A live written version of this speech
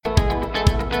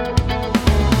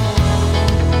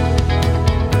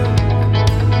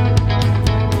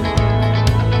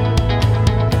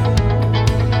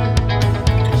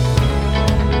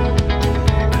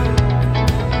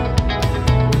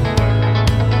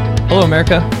Hello,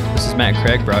 America. This is Matt and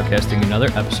Craig broadcasting another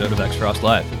episode of X-Frost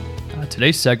Live.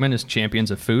 Today's segment is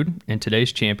Champions of Food, and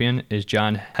today's champion is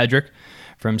John Hedrick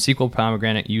from Sequel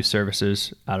Pomegranate Youth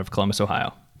Services out of Columbus,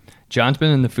 Ohio. John's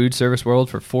been in the food service world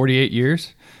for 48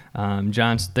 years.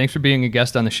 John, thanks for being a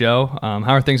guest on the show.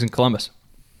 How are things in Columbus?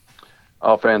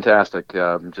 Oh, fantastic.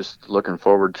 Just looking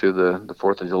forward to the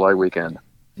 4th of July weekend.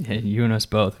 Yeah, you and us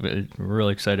both. We're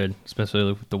really excited,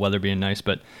 especially with the weather being nice.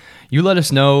 But you let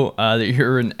us know that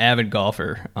you're an avid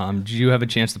golfer. Did you have a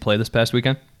chance to play this past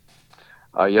weekend?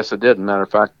 Yes, I did. Matter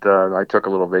of fact, I took a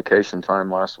little vacation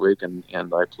time last week, and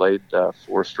I played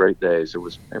 4 straight days. It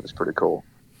was pretty cool.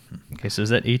 Okay, so is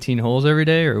that 18 holes every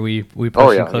day, or are we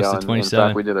pushing close to 27? In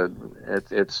fact, we did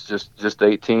it's just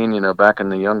 18. You know, back in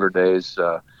the younger days,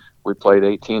 we played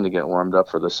 18 to get warmed up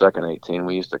for the second 18.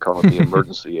 We used to call it the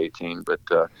emergency 18.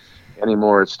 But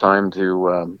anymore, it's time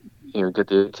to get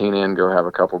the 18 in, go have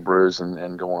a couple brews,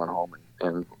 and go on home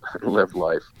and live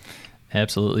life.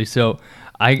 Absolutely. So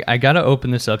I got to open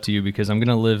this up to you because I'm going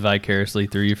to live vicariously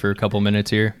through you for a couple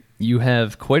minutes here. You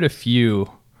have quite a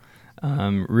few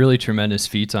really tremendous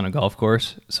feats on a golf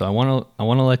course. So I want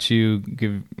to let you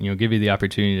give you the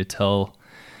opportunity to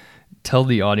tell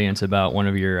the audience about one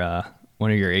of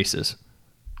your aces.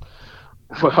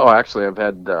 Well, actually, I've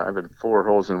had 4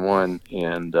 holes in one,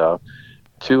 and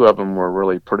 2 of them were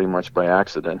really pretty much by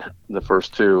accident. The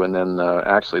first 2, and then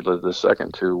actually the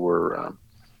second 2 were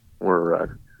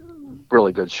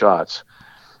really good shots.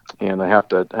 And I have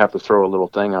to throw a little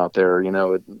thing out there.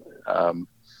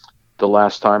 The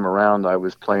last time around, I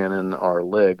was playing in our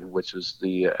league, which is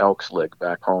the Elks League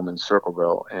back home in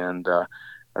Circleville, and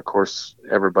of course,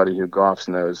 everybody who golfs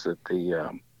knows that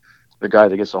the guy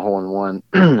that gets a hole in one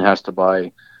has to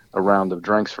buy a round of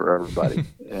drinks for everybody.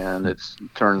 And it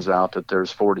turns out that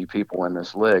there's 40 people in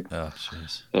this league. Oh,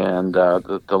 jeez. And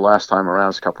the last time around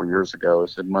was a couple of years ago. It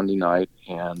was a Monday night,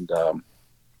 and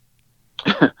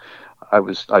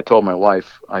I told my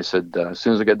wife, I said, as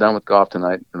soon as I get done with golf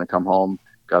tonight, I'm going to come home,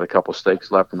 got a couple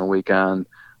steaks left in the weekend,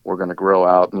 we're going to grill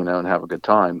out, and have a good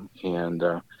time. And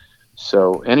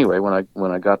so anyway,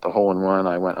 when I got the hole in one,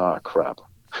 I went, oh, crap.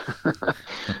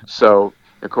 So,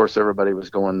 of course, everybody was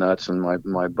going nuts, and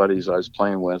my buddies I was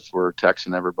playing with were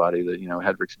texting everybody that,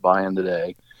 Hedrick's buying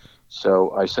today.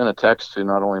 So I sent a text to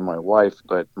not only my wife,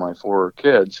 but my 4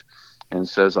 kids, and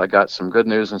says, I got some good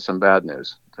news and some bad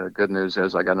news. The good news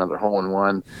is I got another hole in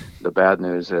one. The bad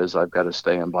news is I've got to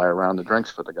stay and buy a round of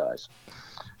drinks for the guys.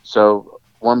 So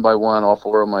one by one, all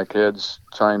 4 of my kids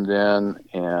chimed in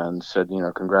and said,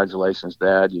 congratulations,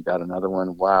 Dad, you got another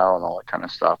one. Wow, and all that kind of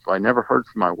stuff. But I never heard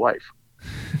from my wife.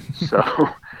 So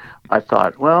I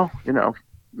thought, well,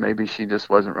 maybe she just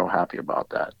wasn't real happy about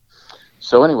that.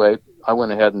 So anyway, I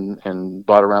went ahead and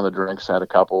bought a round of drinks. Had a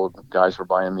couple. The guys were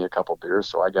buying me a couple beers.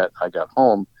 So I got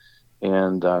home,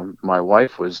 and my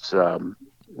wife was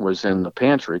in the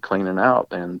pantry cleaning out,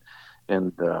 and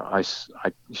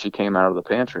she came out of the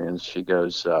pantry and she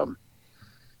goes,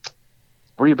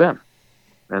 where you been?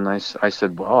 And I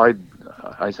said, well,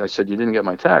 I said, you didn't get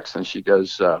my text. And she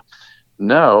goes,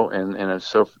 no. And it's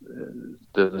so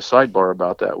the sidebar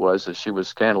about that was that she was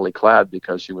scantily clad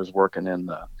because she was working in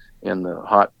the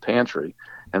hot pantry.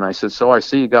 And I said, so I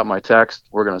see you got my text.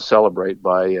 We're going to celebrate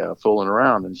by fooling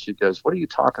around. And she goes, what are you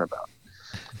talking about?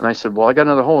 And I said, well, I got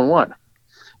another hole in one.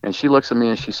 And she looks at me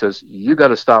and she says, you got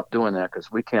to stop doing that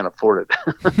because we can't afford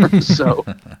it. So,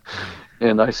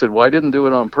 and I said, well, I didn't do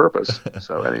it on purpose.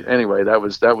 So anyway, that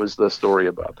was the story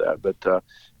about that. But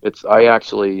I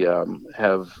actually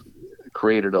have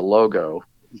created a logo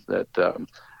that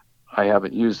I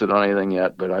haven't used it on anything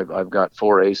yet, but I've got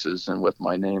 4 aces and with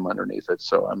my name underneath it.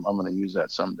 So I'm going to use that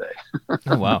someday.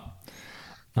 Oh, wow.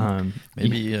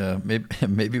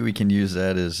 Maybe we can use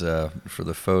that as for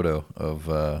the photo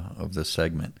of this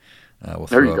segment. We'll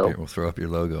throw up your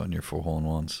logo and your 4 hole in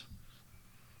ones.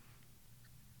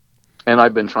 And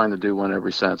I've been trying to do one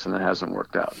ever since, and it hasn't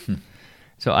worked out.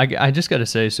 So I just got to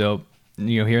say,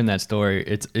 hearing that story,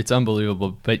 it's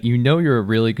unbelievable. But you're a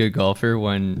really good golfer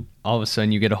when all of a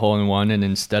sudden you get a hole in one, and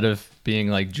instead of being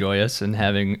like joyous and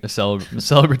having a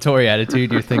celebratory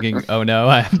attitude, you're thinking, "Oh no,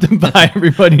 I have to buy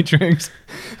everybody drinks."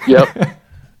 Yep.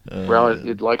 Well,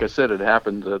 it like I said, it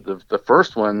happened. The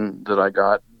first one that I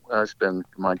got, it's been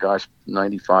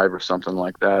 95 or something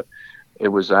like that. It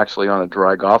was actually on a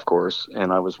dry golf course,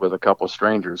 and I was with a couple of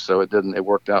strangers, so it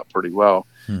worked out pretty well.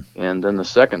 And then the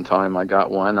second time I got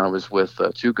one, I was with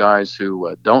 2 guys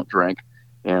who don't drink,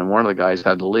 and one of the guys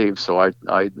had to leave, so I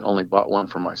only bought one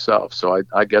for myself. So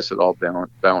I guess it all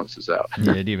balances out.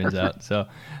 Yeah, it evens out. So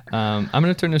I'm going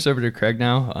to turn this over to Craig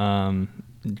now,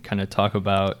 kind of talk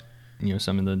about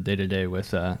some of the day-to-day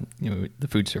with the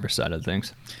food service side of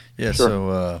things. Yeah, sure.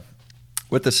 So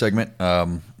with this segment,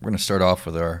 we're going to start off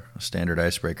with our standard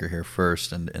icebreaker here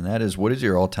first, and that is, what is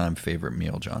your all-time favorite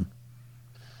meal, John?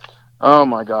 Oh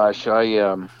my gosh,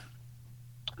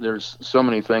 there's so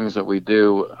many things that we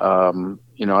do.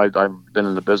 I've been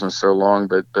in the business so long,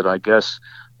 but I guess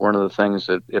one of the things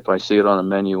that if I see it on a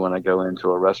menu when I go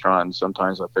into a restaurant, and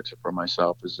sometimes I fix it for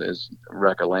myself, is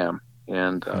rack of lamb,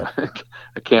 and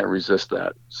I can't resist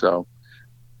that. So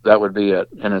that would be it.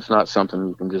 And it's not something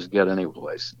you can just get any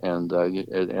place, and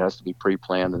it has to be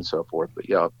pre-planned and so forth. But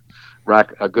yeah,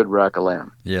 a good rack of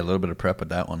lamb. Yeah, a little bit of prep with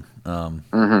that one.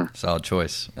 Solid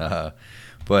choice.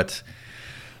 But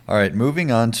all right,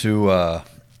 moving on to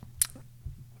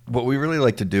what we really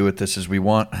like to do with this is we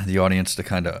want the audience to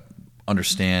kind of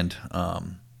understand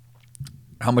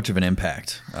how much of an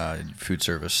impact food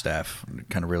service staff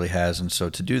kind of really has. And so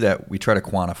to do that, we try to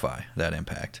quantify that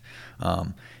impact.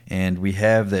 And we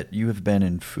have that you have been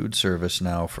in food service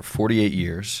now for 48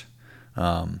 years.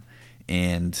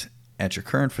 And at your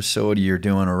current facility, you're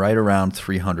doing right around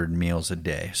 300 meals a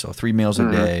day. So 3 meals a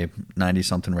day,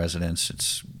 90-something residents.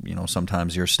 It's,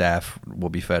 sometimes your staff will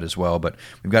be fed as well, but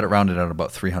we've got it rounded out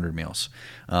about 300 meals.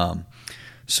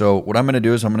 So what I'm going to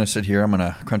do is I'm going to sit here, I'm going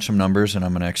to crunch some numbers, and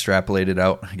I'm going to extrapolate it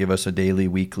out, give us a daily,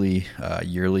 weekly,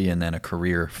 yearly, and then a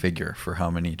career figure for how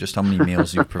many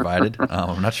meals you've provided.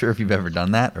 I'm not sure if you've ever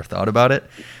done that or thought about it.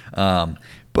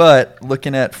 But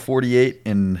looking at 48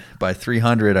 and by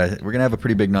 300, we're going to have a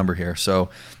pretty big number here. So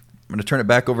I'm going to turn it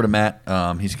back over to Matt.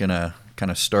 He's going to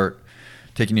kind of start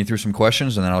taking you through some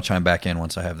questions, and then I'll chime back in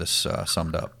once I have this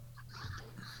summed up.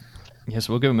 Yes,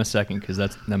 we'll give him a second because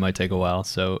that might take a while.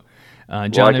 So,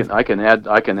 John, I can add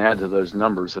to those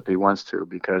numbers if he wants to,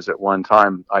 because at one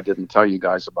time I didn't tell you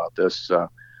guys about this.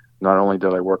 Not only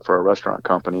did I work for a restaurant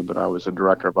company, but I was a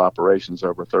director of operations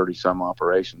over 30 some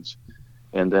operations.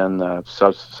 And then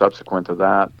subsequent to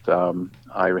that,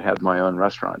 I had my own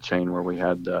restaurant chain where we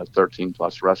had 13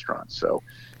 plus restaurants. So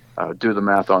do the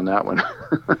math on that one.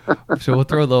 So we'll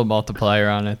throw a little multiplier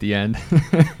on at the end.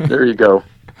 There you go.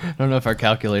 I don't know if our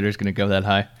calculator is going to go that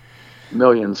high.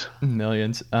 Millions.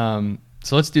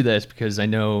 So let's do this, because I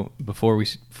know before we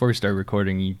start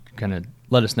recording, you kind of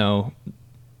let us know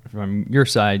from your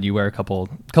side you wear a couple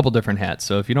different hats.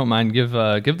 So if you don't mind, give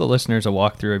the listeners a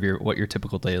walkthrough of what your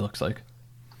typical day looks like.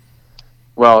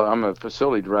 Well, I'm a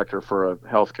facility director for a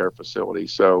healthcare facility,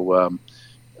 so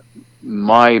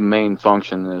my main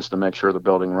function is to make sure the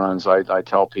building runs. I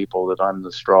tell people that I'm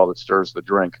the straw that stirs the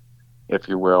drink, if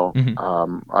you will.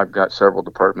 I've got several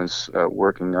departments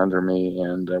working under me,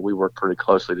 and we work pretty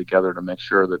closely together to make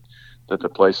sure that the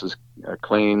place is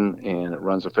clean and it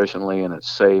runs efficiently and it's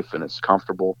safe and it's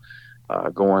comfortable.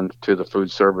 Going to the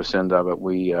food service end of it,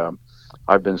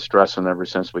 I've been stressing ever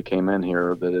since we came in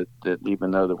here that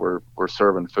even though that we're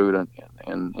serving food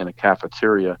in a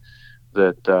cafeteria,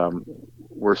 that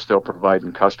we're still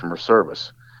providing customer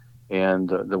service. And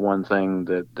the one thing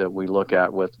that we look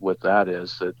at with that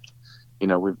is that,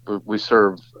 we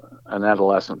serve an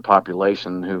adolescent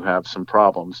population who have some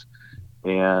problems.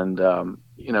 And,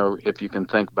 if you can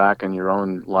think back in your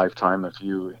own lifetime, if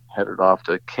you headed off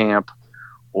to camp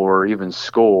or even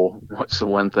school, what's the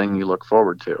one thing you look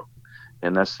forward to?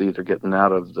 And that's either getting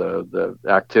out of the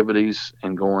activities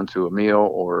and going to a meal,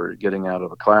 or getting out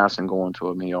of a class and going to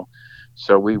a meal.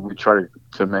 So we try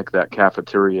to make that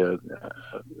cafeteria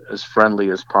as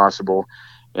friendly as possible.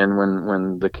 And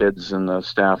when the kids and the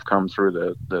staff come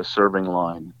through the serving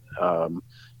line,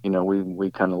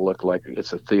 we kind of look like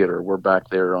it's a theater. We're back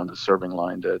there on the serving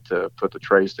line to put the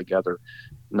trays together,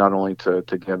 not only to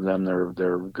give them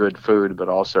their good food, but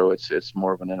also it's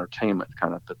more of an entertainment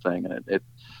kind of thing. And it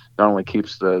not only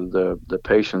keeps the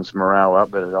patient's morale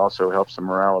up, but it also helps the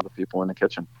morale of the people in the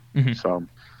kitchen. Mm-hmm. So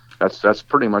that's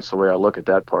pretty much the way I look at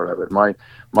that part of it.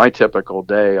 My typical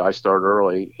day, I start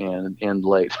early and end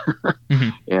late. Mm-hmm.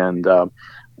 And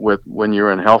when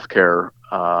you're in healthcare,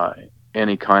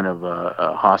 any kind of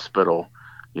a hospital,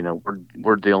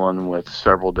 we're dealing with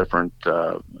several different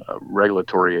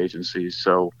regulatory agencies.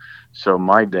 So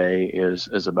my day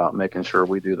is about making sure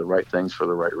we do the right things for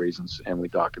the right reasons, and we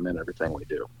document everything we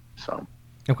do. So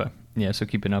okay, yeah. So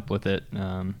keeping up with it,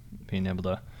 being able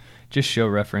to just show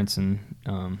reference and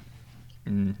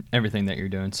everything that you're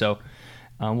doing. So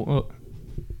well,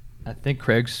 I think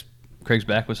Craig's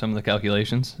back with some of the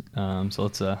calculations. So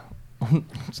let's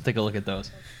take a look at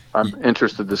those. I'm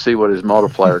interested to see what his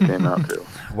multiplier came out to.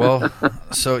 Well,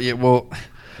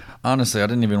 honestly, I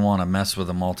didn't even want to mess with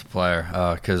a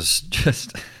multiplier because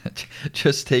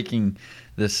just taking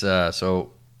this,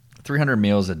 so 300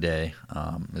 meals a day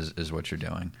is what you're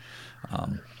doing.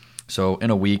 So in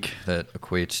a week, that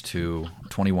equates to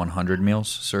 2,100 meals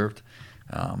served.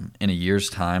 In a year's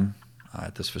time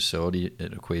at this facility,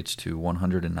 it equates to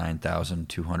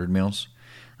 109,200 meals,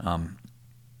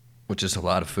 which is a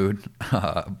lot of food.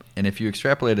 And if you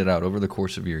extrapolate it out over the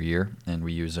course of your year, and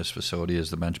we use this facility as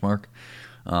the benchmark,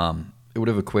 it would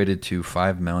have equated to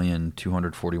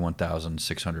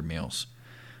 5,241,600 meals,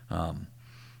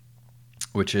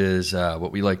 which is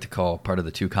what we like to call part of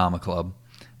the 2 Comma Club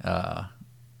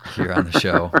here on the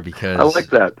show. Because I like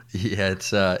that. Yeah,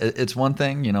 it's one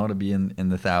thing, to be in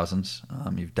the thousands.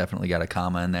 You've definitely got a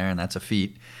comma in there, and that's a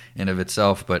feat in of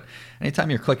itself. But anytime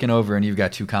you're clicking over and you've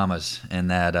got 2 commas in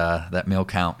that meal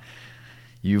count,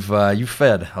 you've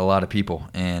fed a lot of people.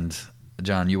 And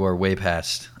John, you are way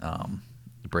past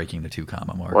breaking the 2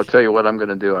 comma mark. Well, I'll tell you what I'm going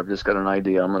to do. I've just got an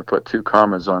idea. I'm going to put 2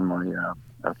 commas on my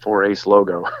 4-Ace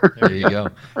logo. There you go.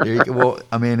 Well,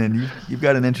 I mean, and you've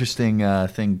got an interesting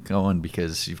thing going,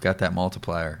 because you've got that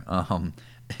multiplier.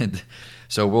 And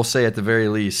so we'll say at the very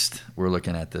least we're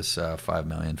looking at this 5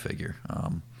 million figure,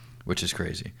 which is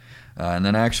crazy. And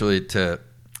then actually to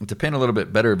paint a little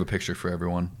bit better of a picture for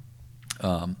everyone,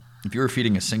 if you were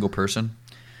feeding a single person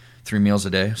 3 meals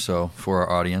a day, so for our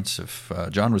audience, if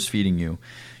John was feeding you,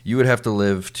 you would have to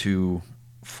live to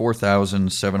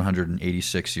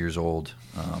 4,786 years old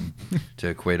to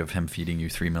equate of him feeding you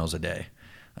 3 meals a day.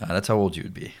 That's how old you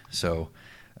would be. So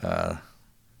it's a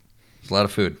lot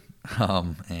of food.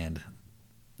 And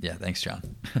yeah, thanks,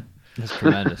 John. That's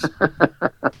tremendous.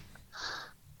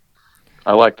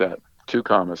 I like that. 2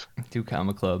 commas. 2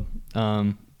 Comma Club.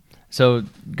 So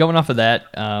going off of that,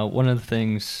 one of the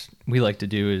things we like to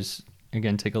do is,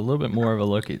 again, take a little bit more of a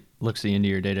look-see into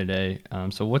your day-to-day.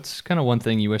 So what's kind of one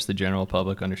thing you wish the general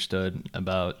public understood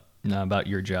about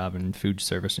your job and food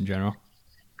service in general?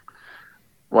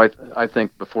 Well, I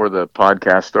think before the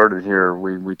podcast started here,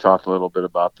 we talked a little bit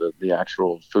about the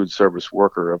actual food service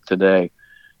worker of today.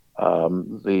 I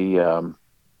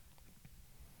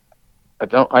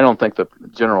don't think the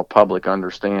general public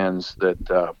understands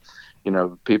that.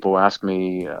 People ask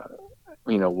me,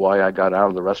 why I got out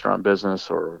of the restaurant business,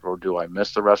 or do I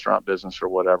miss the restaurant business or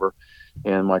whatever.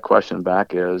 And my question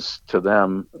back is to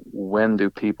them, when do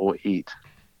people eat?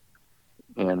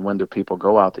 And when do people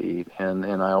go out to eat? And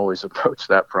I always approach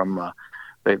that from,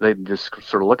 they just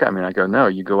sort of look at me and I go, no,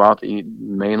 you go out to eat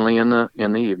mainly in the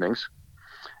evenings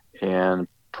and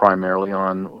primarily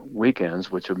on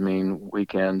weekends, which would mean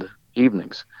weekend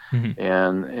evenings. Mm-hmm.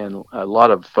 And a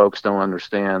lot of folks don't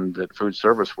understand that food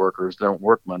service workers don't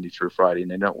work Monday through Friday,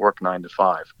 and they don't work 9 to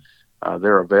 5.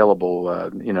 They're available,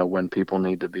 when people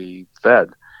need to be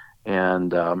fed.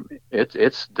 And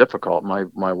it's difficult.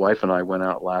 My wife and I went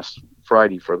out last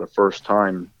Friday for the first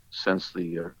time since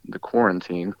the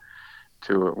quarantine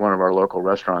to one of our local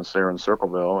restaurants there in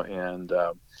Circleville, and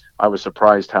I was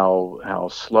surprised how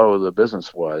slow the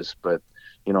business was. But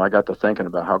I got to thinking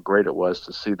about how great it was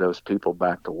to see those people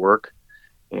back to work,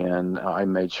 and I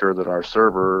made sure that our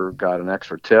server got an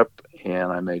extra tip,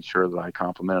 and I made sure that I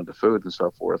complimented the food and so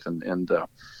forth. And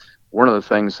one of the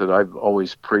things that I've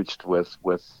always preached with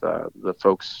the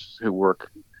folks who work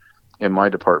in my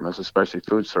departments, especially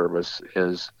food service,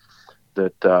 is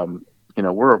that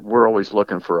we're always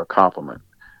looking for a compliment,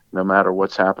 no matter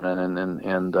what's happening.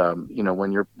 And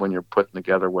when you're putting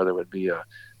together, whether it would be a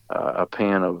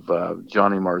pan of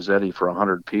Johnny Marzetti for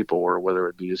 100 people, or whether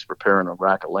it be just preparing a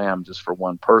rack of lamb just for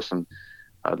one person,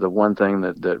 the one thing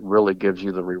that really gives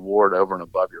you the reward over and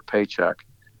above your paycheck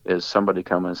is somebody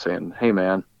coming and saying, hey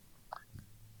man,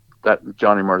 that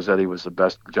Johnny Marzetti was the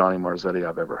best Johnny Marzetti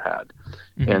I've ever had.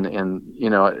 Mm-hmm.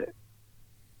 And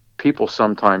people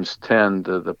sometimes tend,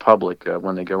 the public,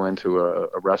 when they go into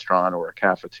a restaurant or a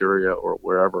cafeteria or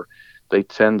wherever, they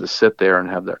tend to sit there and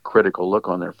have that critical look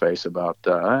on their face about,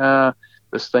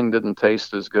 this thing didn't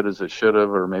taste as good as it should have,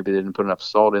 or maybe they didn't put enough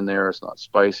salt in there, it's not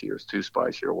spicy, or it's too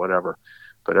spicy, or whatever.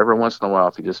 But every once in a while,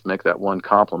 if you just make that one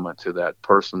compliment to that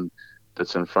person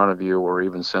that's in front of you, or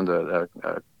even send a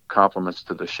compliments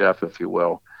to the chef, if you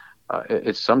will,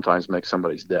 it sometimes makes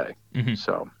somebody's day. Mm-hmm.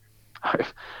 So,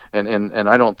 and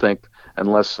I don't think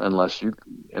unless you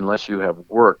have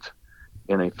worked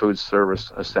in a food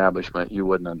service establishment, you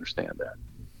wouldn't understand that.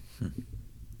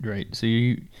 Right. So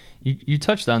you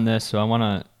touched on this, so I want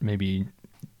to maybe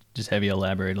just have you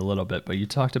elaborate a little bit. But you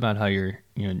talked about how your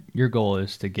goal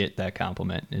is to get that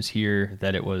compliment, is hear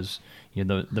that it was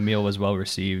the meal was well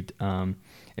received.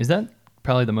 Is that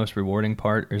probably the most rewarding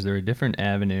part, or is there a different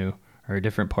avenue or a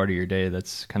different part of your day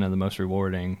that's kind of the most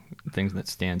rewarding, things that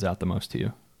stands out the most to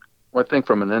you? Well, I think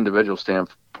from an individual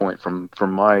standpoint, from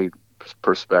my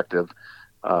perspective,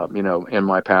 In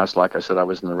my past, like I said, I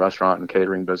was in the restaurant and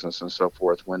catering business and so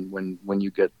forth. When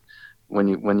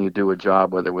you do a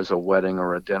job, whether it was a wedding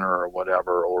or a dinner or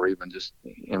whatever, or even just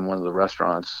in one of the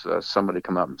restaurants, somebody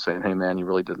come up and saying, "Hey, man, you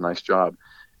really did a nice job."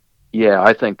 Yeah,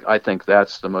 I think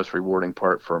that's the most rewarding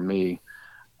part for me.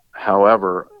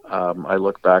 However, I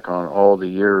look back on all the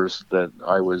years that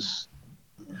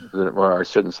well, I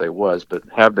shouldn't say was, but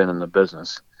have been in the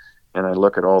business, and I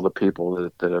look at all the people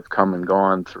that have come and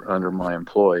gone under my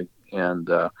employ, and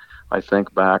I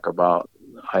think back about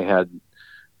I had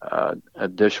a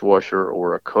dishwasher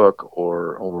or a cook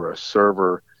or a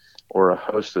server or a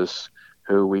hostess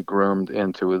who we groomed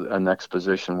into a next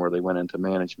position where they went into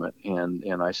management,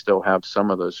 and I still have some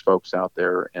of those folks out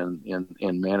there in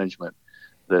management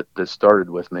that started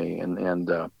with me, and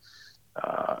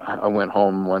I went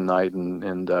home one night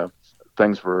and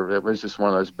it was just one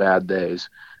of those bad days.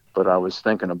 But I was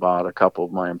thinking about a couple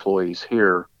of my employees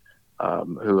here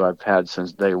who I've had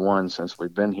since day one, since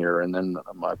we've been here. And then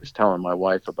I was telling my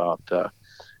wife about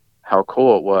how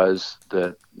cool it was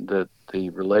that the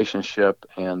relationship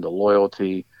and the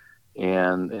loyalty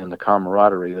and the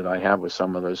camaraderie that I have with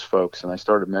some of those folks. And I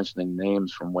started mentioning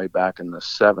names from way back in the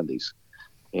 70s.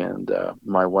 And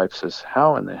my wife says,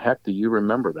 "How in the heck do you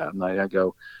remember that?" And I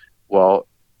go, "Well,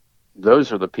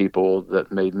 those are the people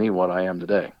that made me what I am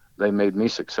today. They made me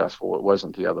successful. It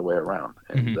wasn't the other way around."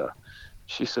 And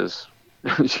she says,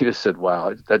 she just said,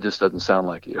 "Wow, that just doesn't sound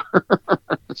like you."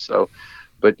 So,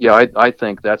 but yeah, I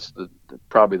think that's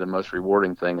probably the most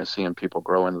rewarding thing is seeing people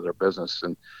grow into their business.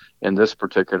 And in this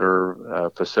particular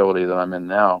facility that I'm in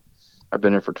now, I've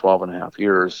been here for 12 and a half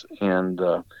years. And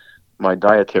my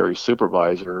dietary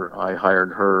supervisor, I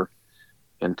hired her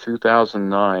in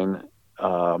 2009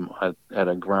 at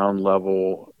a ground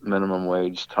level minimum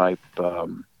wage type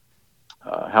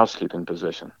housekeeping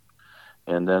position.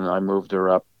 And then I moved her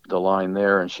up the line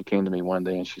there, and she came to me one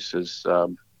day and she says,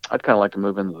 "I'd kind of like to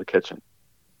move into the kitchen."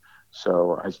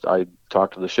 So I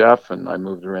talked to the chef and I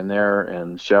moved her in there,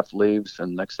 and chef leaves,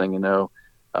 and next thing you know,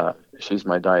 she's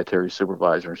my dietary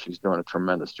supervisor and she's doing a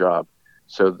tremendous job.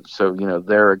 So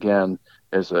there again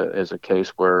is a case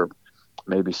where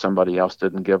maybe somebody else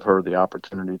didn't give her the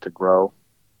opportunity to grow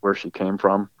where she came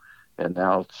from, and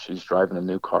now she's driving a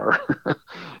new car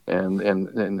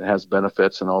and has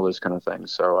benefits and all those kind of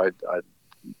things. So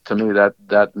to me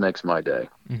that makes my day.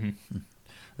 Mm-hmm.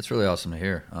 That's really awesome to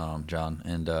hear, John.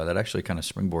 And that actually kind of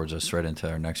springboards us right into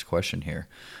our next question here,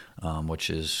 which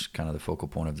is kind of the focal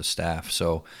point of the staff.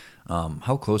 So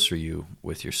how close are you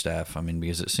with your staff? I mean,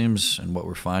 because it seems, and what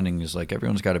we're finding is like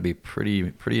everyone's got to be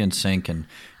pretty in sync and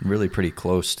really pretty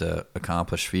close to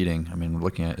accomplish feeding. I mean,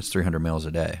 looking at it's 300 meals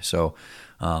a day. So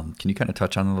can you kind of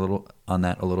touch on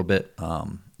that a little bit,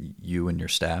 you and your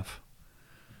staff?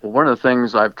 Well, one of the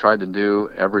things I've tried to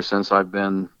do ever since I've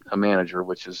been a manager,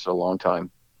 which is a long time,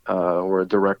 or a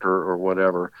director or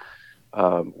whatever,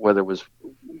 whether it was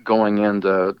going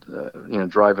into,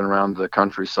 driving around the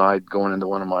countryside, going into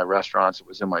one of my restaurants that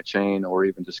was in my chain, or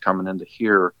even just coming into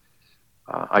here,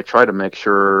 I try to make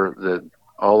sure that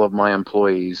all of my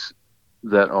employees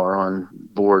that are on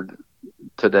board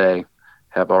today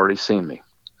have already seen me.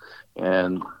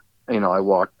 And, I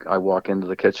walk into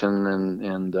the kitchen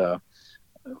and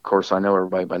of course, I know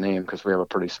everybody by name because we have a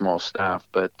pretty small staff,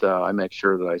 but I make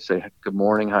sure that I say, "Good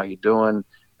morning, how you doing?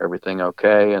 Everything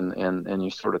okay?" And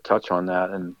you sort of touch on that,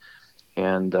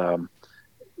 and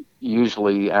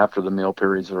usually after the meal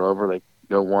periods are over, they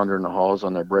go wander in the halls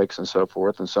on their breaks and so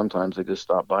forth, and sometimes they just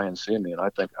stop by and see me, and I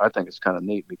think it's kind of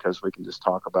neat because we can just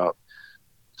talk about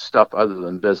stuff other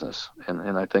than business,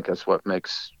 and I think that's what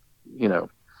makes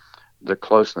the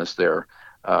closeness there.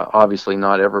 Obviously,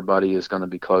 not everybody is going to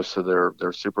be close to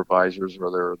their supervisors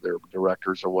or their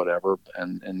directors or whatever,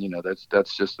 and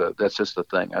that's just the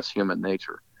thing. That's human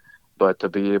nature. But to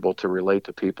be able to relate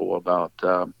to people about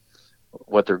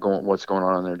what's going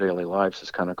on in their daily lives is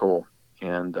kind of cool.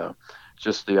 And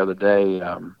just the other day,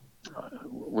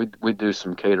 we do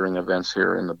some catering events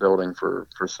here in the building for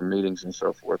some meetings and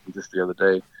so forth. And just the other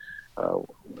day,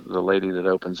 the lady that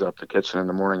opens up the kitchen in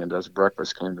the morning and does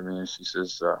breakfast came to me and she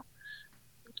says,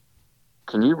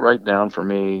 "Can you write down for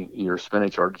me your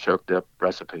spinach artichoke dip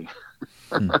recipe?"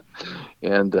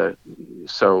 And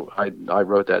so I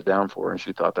wrote that down for her, and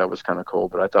she thought that was kind of cool.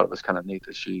 But I thought it was kind of neat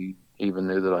that she even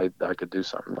knew that I could do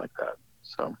something like that.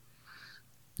 So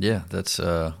yeah, that's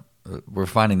we're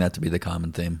finding that to be the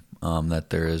common theme. That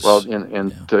there is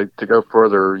to go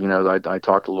further, I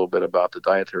talked a little bit about the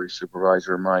dietary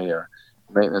supervisor. My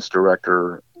maintenance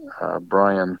director,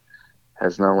 Brian,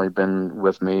 has not only been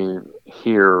with me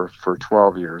here for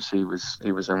 12 years. He was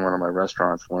in one of my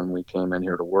restaurants when we came in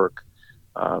here to work,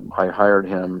 I hired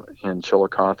him in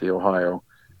Chillicothe, Ohio,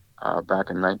 back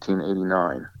in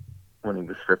 1989 when he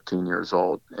was 15 years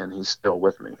old, and he's still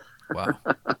with me. Wow.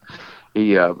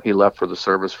 He left for the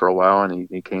service for a while, and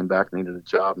he came back, needed a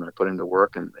job, and I put him to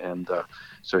work, and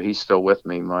so he's still with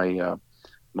me.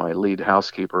 My lead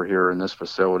housekeeper here in this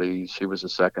facility, she was the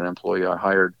second employee I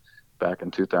hired back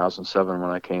in 2007 when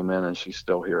I came in, and she's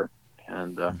still here.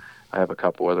 And I have a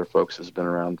couple other folks that's been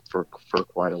around for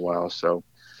quite a while. So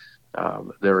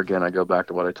there again, I go back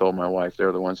to what I told my wife.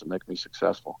 They're the ones that make me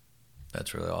successful.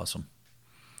 That's really awesome.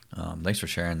 Thanks for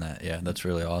sharing that. Yeah, that's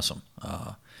really awesome.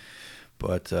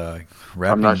 But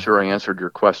I'm not sure I answered your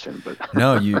question, but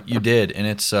no, you did, and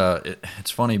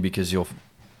it's funny because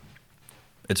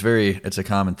it's a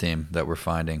common theme that we're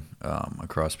finding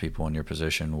across people in your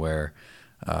position where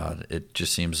it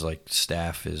just seems like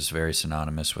staff is very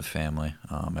synonymous with family.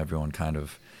 Everyone kind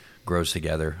of grows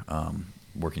together,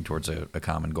 working towards a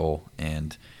common goal,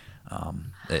 and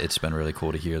it's been really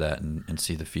cool to hear that and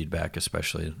see the feedback,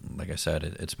 especially, like I said,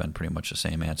 it's been pretty much the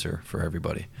same answer for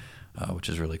everybody, which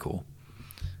is really cool.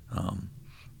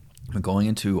 Going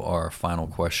into our final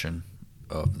question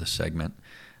of the segment,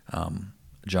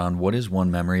 John, what is one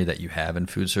memory that you have in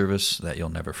food service that you'll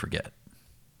never forget?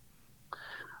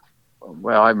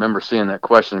 Well, I remember seeing that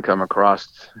question come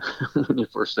across when you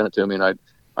first sent it to me, and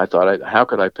I thought, how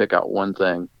could I pick out one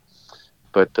thing?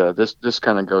 But this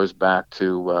kind of goes back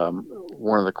to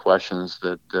one of the questions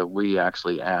that we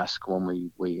actually ask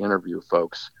when we interview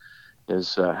folks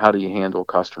is how do you handle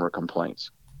customer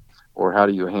complaints, or how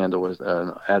do you handle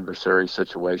an adversary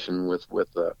situation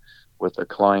with a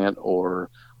client or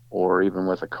even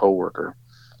with a coworker?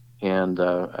 And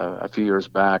a few years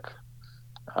back,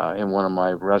 in one of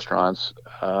my restaurants,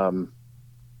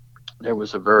 there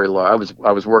was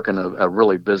I was working a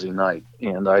really busy night,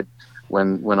 and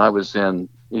when I was in,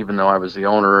 even though I was the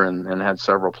owner and had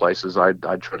several places, I'd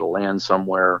try to land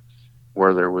somewhere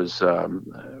where there was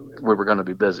we were going to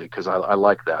be busy, because I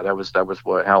like that. That was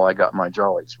how I got my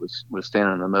jollies, was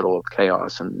standing in the middle of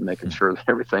chaos and making sure that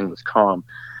everything was calm.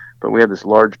 But we had this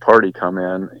large party come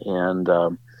in, and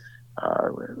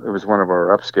it was one of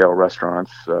our upscale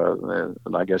restaurants.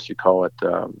 I guess you call it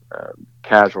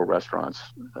casual restaurants.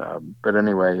 But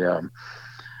anyway,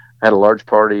 had a large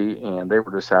party, and they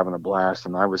were just having a blast.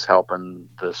 And I was helping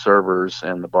the servers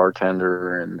and the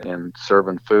bartender and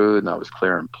serving food, and I was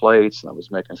clearing plates, and I was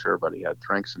making sure everybody had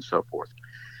drinks and so forth.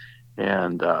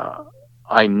 And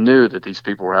I knew that these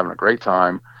people were having a great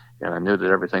time, and I knew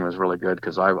that everything was really good,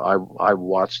 because I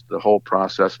watched the whole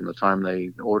process from the time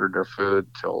they ordered their food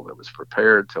till it was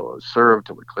prepared, till it was served,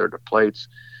 till we cleared the plates.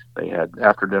 They had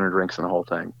after dinner drinks and the whole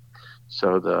thing.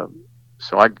 So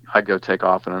I go take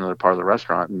off in another part of the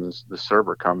restaurant, and the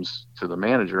server comes to the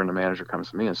manager, and the manager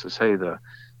comes to me and says, "Hey, the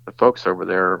folks over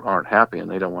there aren't happy, and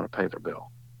they don't want to pay their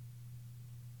bill."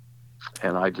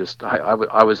 And I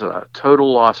was at a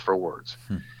total loss for words.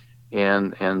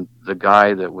 And the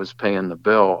guy that was paying the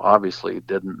bill obviously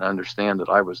didn't understand that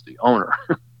I was the owner.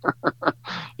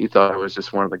 He thought I was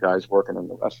just one of the guys working in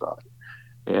the restaurant.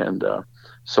 And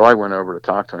so I went over to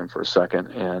talk to him for a second,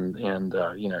 and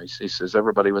he says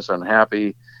everybody was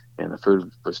unhappy, and the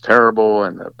food was terrible,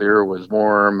 and the beer was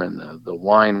warm, and the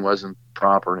wine wasn't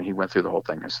proper. And he went through the whole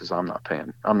thing. I says, I'm not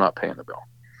paying the bill.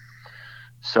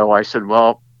 So I said,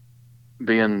 well,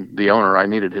 being the owner, I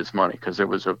needed his money, because it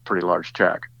was a pretty large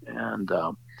check. And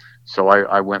so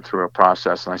I went through a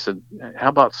process, and I said, how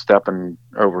about stepping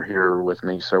over here with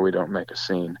me so we don't make a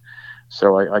scene?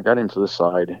 So I got him to the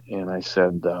side, and I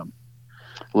said,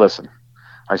 listen,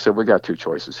 I said, we got two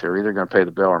choices here. Either going to pay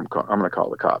the bill, or I'm going to call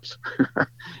the cops.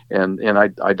 and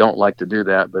I don't like to do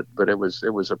that, but it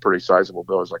was a pretty sizable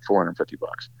bill. It was like $450.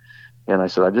 And I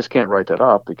said, I just can't write that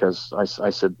off, because I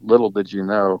said, little did you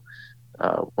know,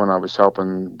 when I was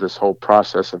helping this whole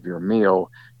process of your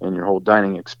meal and your whole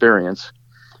dining experience,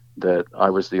 that I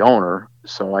was the owner.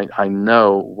 So I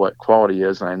know what quality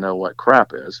is, and I know what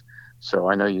crap is. So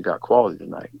I know you got quality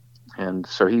tonight. And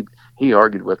so he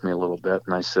argued with me a little bit,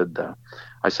 and I said,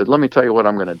 let me tell you what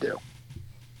I'm going to do.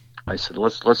 I said,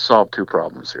 let's solve two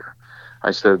problems here.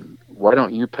 I said, why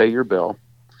don't you pay your bill?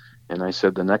 And I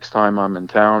said, the next time I'm in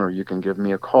town, or you can give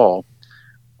me a call,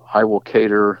 I will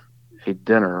cater a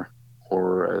dinner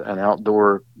or an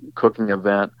outdoor cooking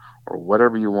event or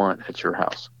whatever you want at your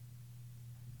house.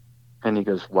 And he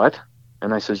goes, what?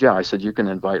 And I says, yeah. I said, you can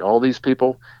invite all these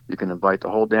people. You can invite the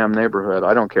whole damn neighborhood.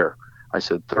 I don't care. I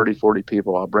said, 30, 40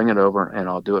 people. I'll bring it over, and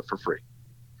I'll do it for free.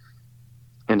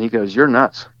 And he goes, you're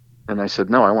nuts. And I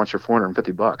said, no, I want your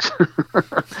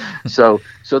 $450. So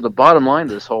the bottom line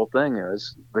to this whole thing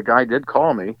is, the guy did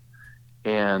call me,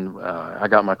 And I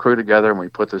got my crew together, and we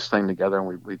put this thing together,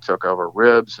 and we took over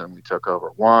ribs, and we took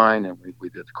over wine, and we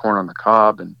did the corn on the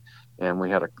cob, and we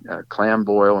had a clam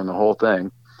boil and the whole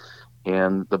thing.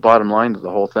 And the bottom line of the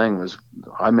whole thing was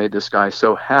I made this guy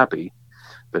so happy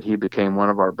that he became one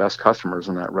of our best customers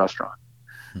in that restaurant.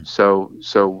 So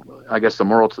I guess the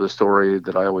moral to the story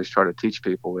that I always try to teach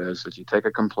people is that you take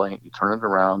a complaint, you turn it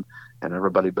around, and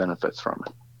everybody benefits from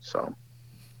it. So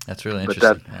that's really but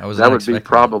interesting. that would be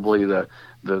probably the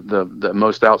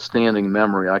most outstanding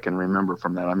memory I can remember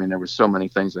from that. I mean, there were so many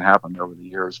things that happened over the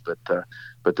years,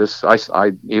 but this,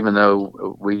 I even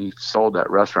though we sold that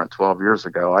restaurant 12 years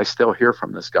ago, I still hear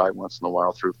from this guy once in a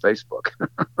while through Facebook.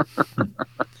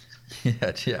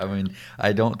 Yeah. I mean,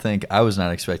 I don't think I was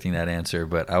not expecting that answer,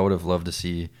 but I would have loved to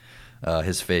see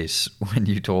his face when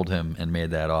you told him and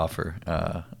made that offer.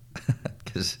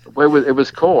 Well, it was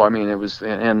cool. I mean, it was,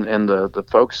 and the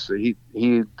folks,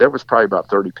 there was probably about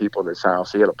 30 people at his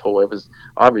house. He had a pool. It was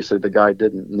obviously the guy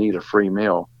didn't need a free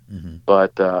meal,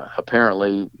 but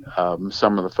apparently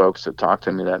some of the folks that talked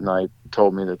to me that night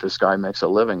told me that this guy makes a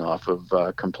living off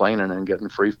of complaining and getting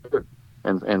free food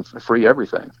and free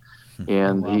everything.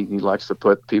 And he likes to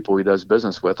put people he does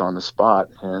business with on the spot.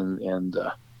 And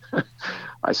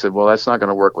I said, well, that's not going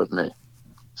to work with me.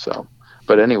 So.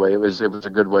 But anyway, it was a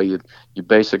good way. You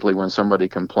basically, when somebody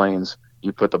complains,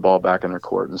 you put the ball back in their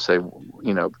court and say,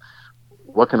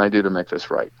 what can I do to make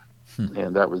this right?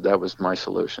 And that was my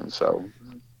solution. So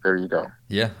there you go.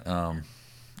 Yeah,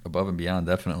 above and beyond,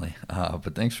 definitely.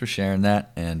 But thanks for sharing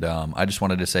that. And I just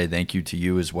wanted to say thank you to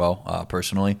you as well,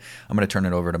 personally. I'm going to turn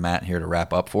it over to Matt here to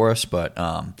wrap up for us. But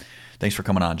thanks for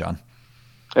coming on, John.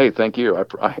 Hey, thank you.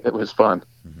 It was fun.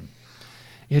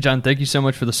 Yeah, John, thank you so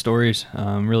much for the stories.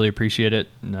 Really appreciate it.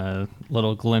 And a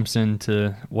little glimpse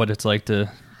into what it's like to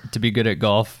be good at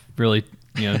golf. Really,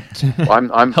 well,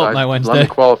 help my Wednesday. Let me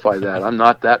qualify that. I'm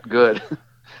not that good,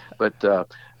 but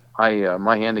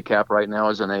my handicap right now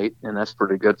is an 8, and that's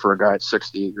pretty good for a guy at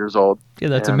 68 years old. Yeah,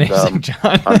 that's amazing,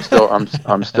 John.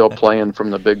 I'm still playing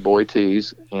from the big boy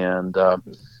tees, and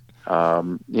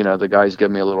the guys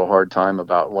give me a little hard time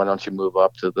about why don't you move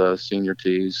up to the senior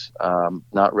tees?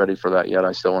 Not ready for that yet.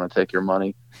 I still want to take your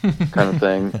money, kind of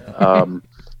thing.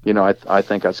 I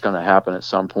think that's going to happen at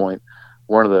some point.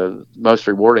 One of the most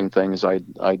rewarding things I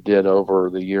did over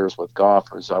the years with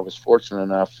golf was I was fortunate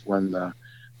enough when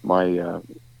my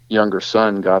younger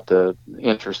son got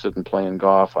interested in playing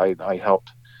golf. I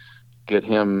helped get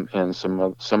him and some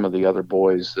of the other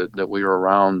boys that we were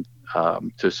around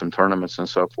to some tournaments and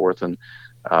so forth. And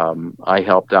I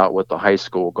helped out with the high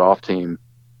school golf team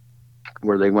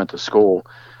where they went to school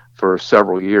for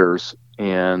several years.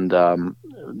 And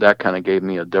that kind of gave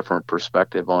me a different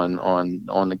perspective on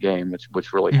the game,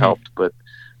 which really helped. But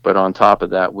on top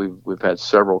of that, we've had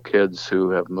several kids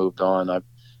who have moved on. I've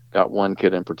got one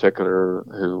kid in particular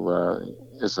who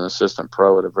is an assistant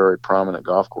pro at a very prominent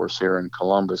golf course here in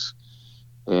Columbus.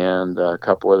 And a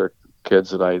couple other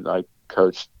kids that I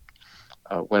coached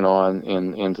went on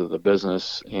into the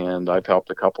business, and I've helped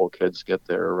a couple of kids get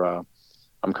their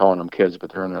I'm calling them kids,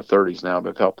 but they're in their 30s now, but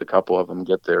I've helped a couple of them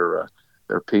get their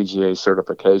PGA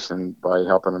certification by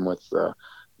helping them with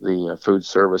the food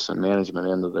service and management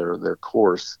end of their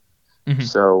course.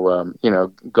 So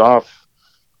golf,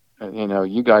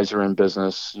 you guys are in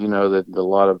business, that a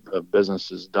lot of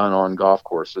business is done on golf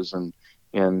courses. And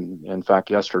in fact,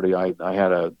 yesterday I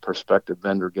had a prospective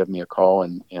vendor give me a call,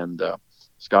 and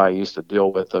this guy I used to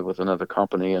deal with another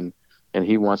company, and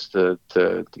he wants to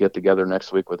get together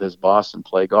next week with his boss and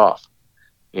play golf.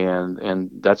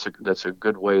 And that's a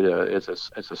good way it's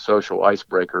a social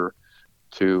icebreaker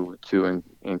to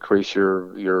increase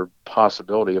your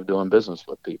possibility of doing business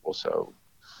with people. So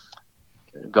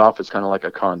golf is kind of like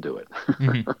a conduit.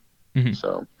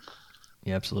 So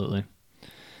yeah, absolutely.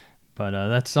 But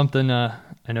that's something I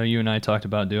know you and I talked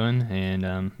about doing, and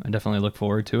I definitely look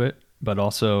forward to it. But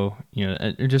also,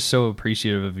 I'm just so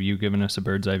appreciative of you giving us a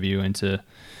bird's eye view into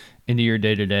your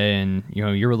day to day, and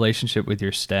your relationship with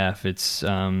your staff. It's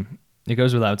it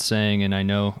goes without saying, and I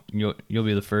know you'll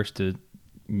be the first to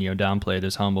downplay it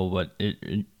as humble, but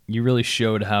you really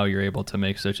showed how you're able to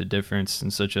make such a difference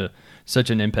and such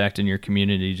an impact in your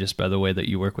community just by the way that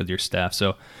you work with your staff.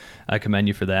 So I commend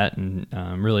you for that, and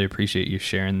really appreciate you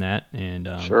sharing that. And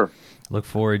sure. Look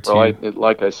forward to. Well,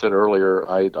 like I said earlier,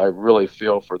 I really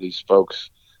feel for these folks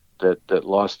that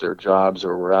lost their jobs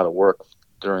or were out of work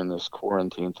during this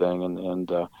quarantine thing,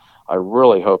 and I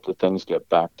really hope that things get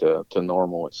back to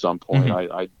normal at some point.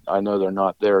 I know they're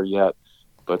not there yet,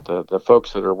 but the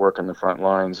folks that are working the front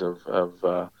lines of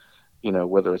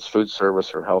whether it's food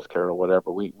service or healthcare or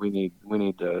whatever, we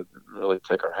need to really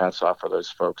take our hats off for those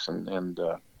folks, and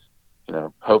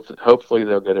hopefully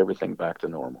they'll get everything back to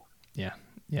normal. Yeah,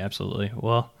 absolutely.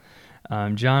 Well,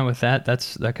 John, with that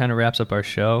kind of wraps up our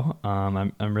show.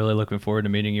 I'm really looking forward to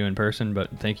meeting you in person, but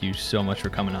thank you so much for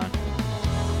coming on.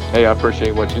 Hey, I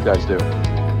appreciate what you guys do.